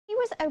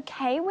was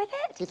okay with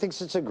it? He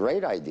thinks it's a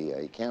great idea.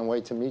 He can't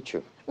wait to meet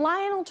you.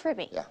 Lionel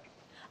Tribbey. Yeah.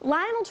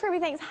 Lionel Tribbey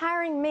thinks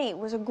hiring me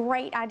was a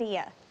great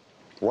idea.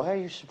 Why are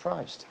you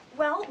surprised?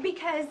 Well,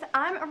 because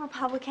I'm a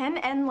Republican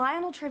and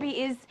Lionel Tribbey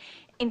is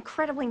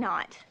incredibly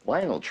not.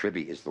 Lionel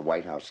Tribbey is the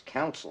White House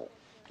counsel.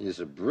 He is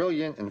a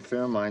brilliant and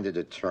fair-minded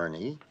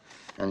attorney,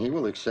 and he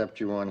will accept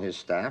you on his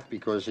staff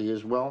because he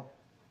is, well,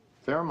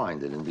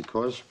 fair-minded and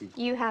because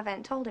You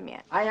haven't told him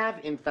yet. I have,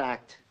 in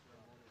fact,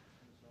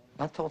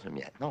 not told him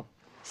yet, no.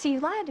 So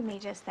you lied to me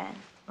just then.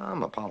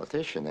 I'm a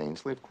politician,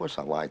 Ainsley. Of course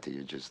I lied to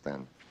you just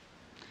then.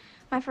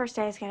 My first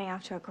day is getting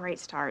off to a great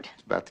start.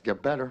 It's about to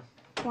get better.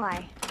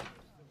 Why?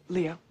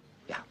 Leo?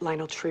 Yeah?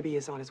 Lionel Tribbey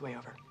is on his way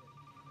over.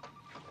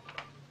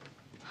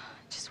 I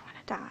just want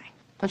to die.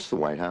 That's the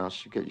White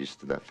House. You get used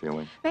to that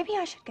feeling. Maybe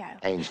I should go.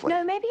 Ainsley.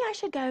 No, maybe I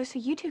should go so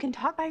you two can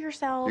talk by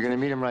yourselves. You're going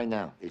to meet him right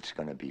now. It's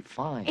going to be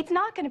fine. It's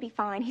not going to be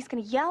fine. He's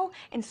going to yell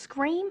and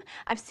scream.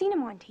 I've seen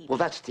him on TV. Well,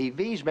 that's TV.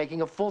 He's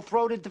making a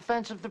full-throated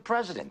defense of the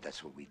president.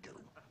 That's what we do.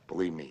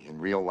 Believe me, in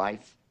real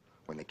life,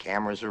 when the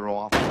cameras are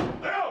off...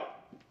 Leo!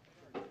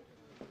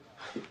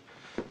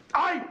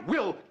 I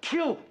will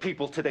kill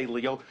people today,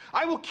 Leo.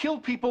 I will kill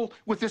people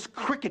with this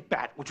cricket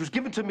bat, which was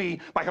given to me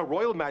by Her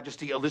Royal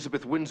Majesty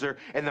Elizabeth Windsor,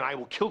 and then I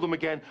will kill them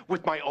again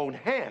with my own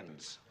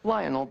hands.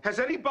 Lionel... Has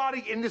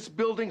anybody in this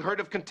building heard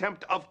of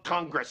contempt of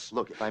Congress?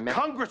 Look, if I may...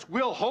 Congress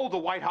will hold the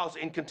White House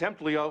in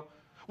contempt, Leo,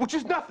 which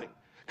is nothing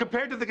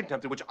compared to the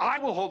contempt in which I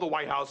will hold the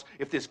White House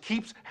if this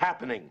keeps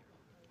happening.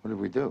 What did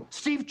we do?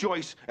 Steve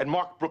Joyce and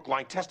Mark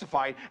Brookline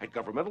testified at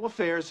Governmental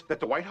Affairs that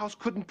the White House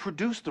couldn't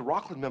produce the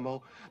Rockland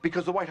memo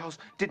because the White House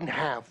didn't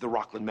have the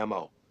Rockland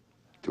memo.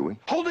 Do we?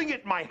 Holding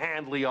it in my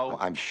hand, Leo. Well,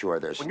 I'm sure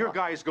there's... When your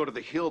guys go to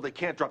the Hill, they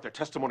can't drop their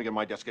testimony on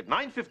my desk at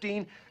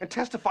 9:15 and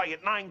testify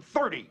at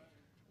 9:30.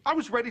 I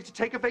was ready to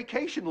take a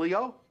vacation,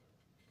 Leo.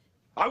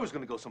 I was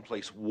going to go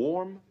someplace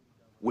warm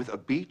with a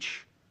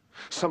beach.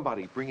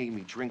 Somebody bringing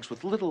me drinks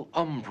with little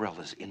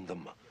umbrellas in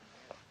them.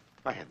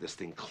 I had this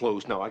thing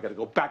closed. Now I got to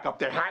go back up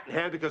there hat in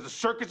hand because the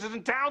circus is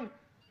in town.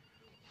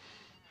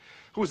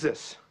 Who's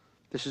this?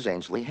 This is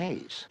Ainsley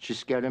Hayes. She's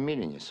scared of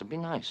meeting you, so be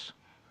nice.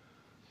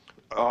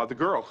 The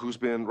girl who's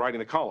been writing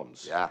the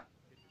columns. Yeah.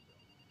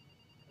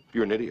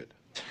 You're an idiot.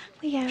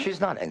 Leo. She's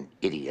not an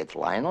idiot,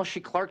 Lionel. She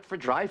clerked for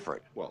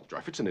Dryford. Well,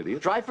 Dryford's an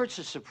idiot. Dryford's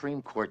a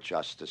Supreme Court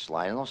justice,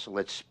 Lionel, so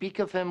let's speak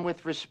of him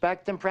with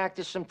respect and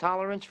practice some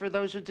tolerance for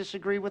those who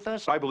disagree with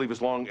us. I believe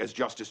as long as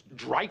Justice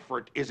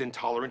Dryford is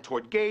intolerant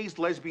toward gays,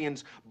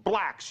 lesbians,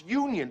 blacks,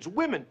 unions,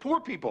 women, poor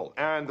people,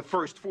 and the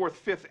First, Fourth,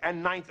 Fifth,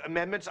 and Ninth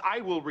Amendments,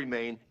 I will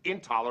remain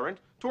intolerant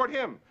toward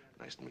him.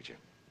 Nice to meet you.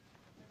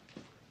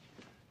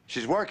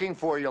 She's working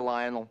for you,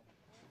 Lionel.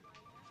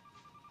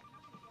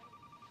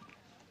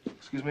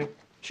 Excuse me?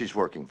 She's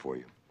working for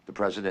you. The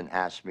president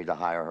asked me to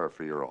hire her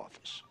for your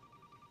office.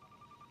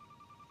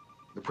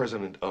 The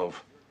president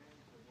of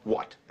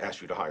what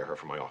asked you to hire her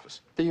for my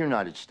office? The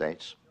United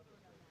States.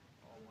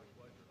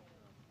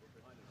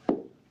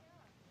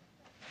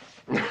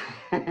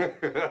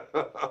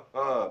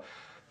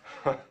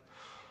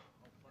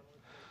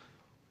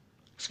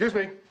 Excuse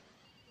me.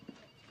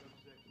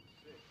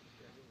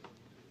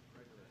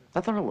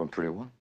 I thought it went pretty well.